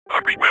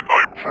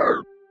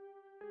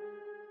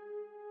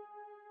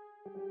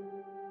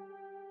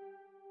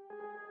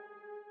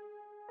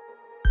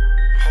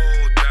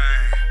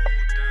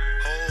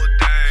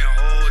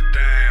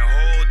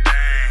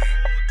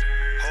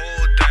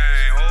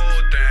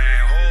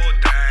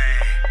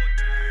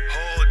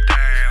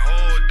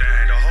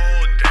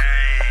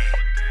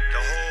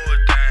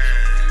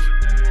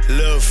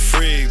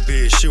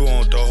She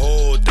want the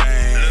whole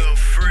thing. Little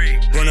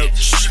freak. Run up,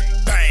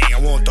 bang, I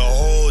want the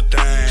whole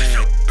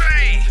thing.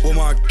 With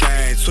my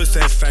gang,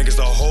 twisting fingers,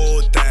 the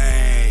whole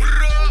thing.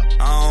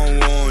 I don't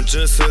want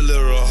just a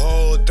little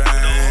whole thing.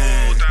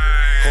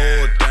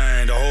 Whole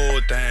thing, the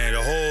whole thing,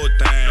 the whole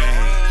thing.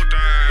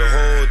 The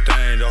whole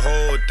thing, the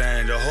whole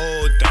thing, the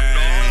whole thing.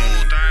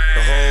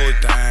 The whole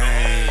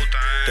thing,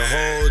 the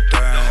whole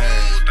thing.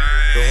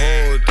 The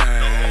whole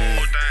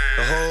thing,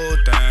 the whole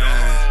thing.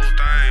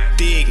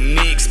 Thick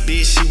mix,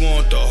 bitch, she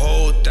want the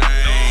whole thing.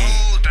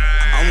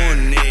 I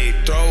want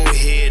neck, throw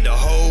head, the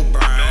whole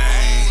brain.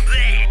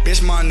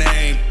 Bitch, my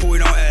name, Poohy,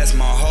 don't ask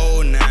my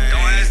whole name.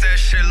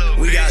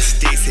 We got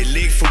sticks, hit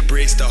lick for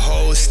bricks, the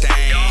whole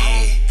stain.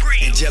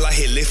 In jail, I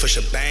hit lick for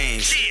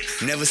shebangs.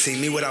 Never seen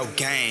me without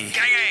gang.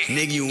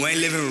 Nigga, you ain't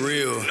living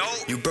real.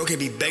 You broke and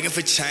be begging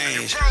for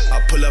change.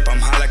 I pull up, I'm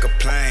high like a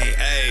plane.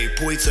 Ayy,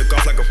 Poohy took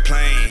off like a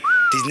plane.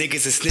 These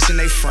niggas is snitching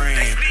they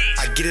frame.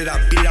 I get it,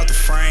 I beat it out the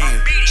frame.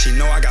 She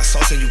know I got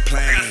sauce and you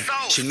plain.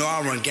 She know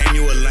I run game,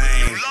 you a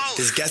lame.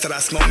 This gas that I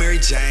smoke, Mary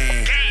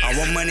Jane. I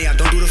want money, I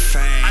don't do the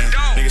fame.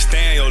 Nigga,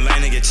 stay in your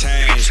lane and get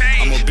changed.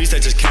 I'm a beast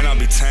that just cannot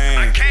be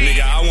tamed. Nigga,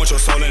 I want your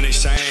soul in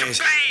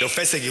exchange. Your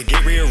face that can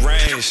get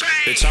rearranged.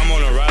 Bitch, I'm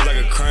on a rise like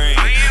a crane.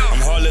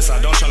 I'm heartless,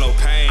 I don't show no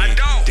pain.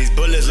 These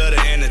bullets love to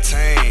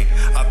entertain.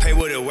 I pay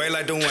with it weight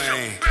like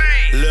Dwayne.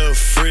 Little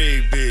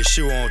freak, bitch,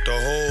 she want the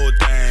whole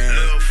thing.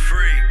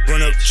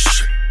 Run up,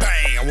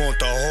 bang, I want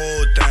the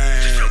whole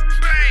thing.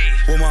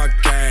 With my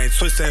gang,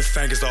 twisting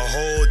fingers, the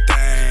whole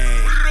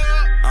thing.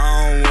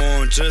 I don't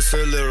want just a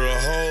little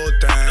whole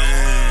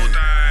thing.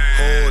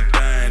 Whole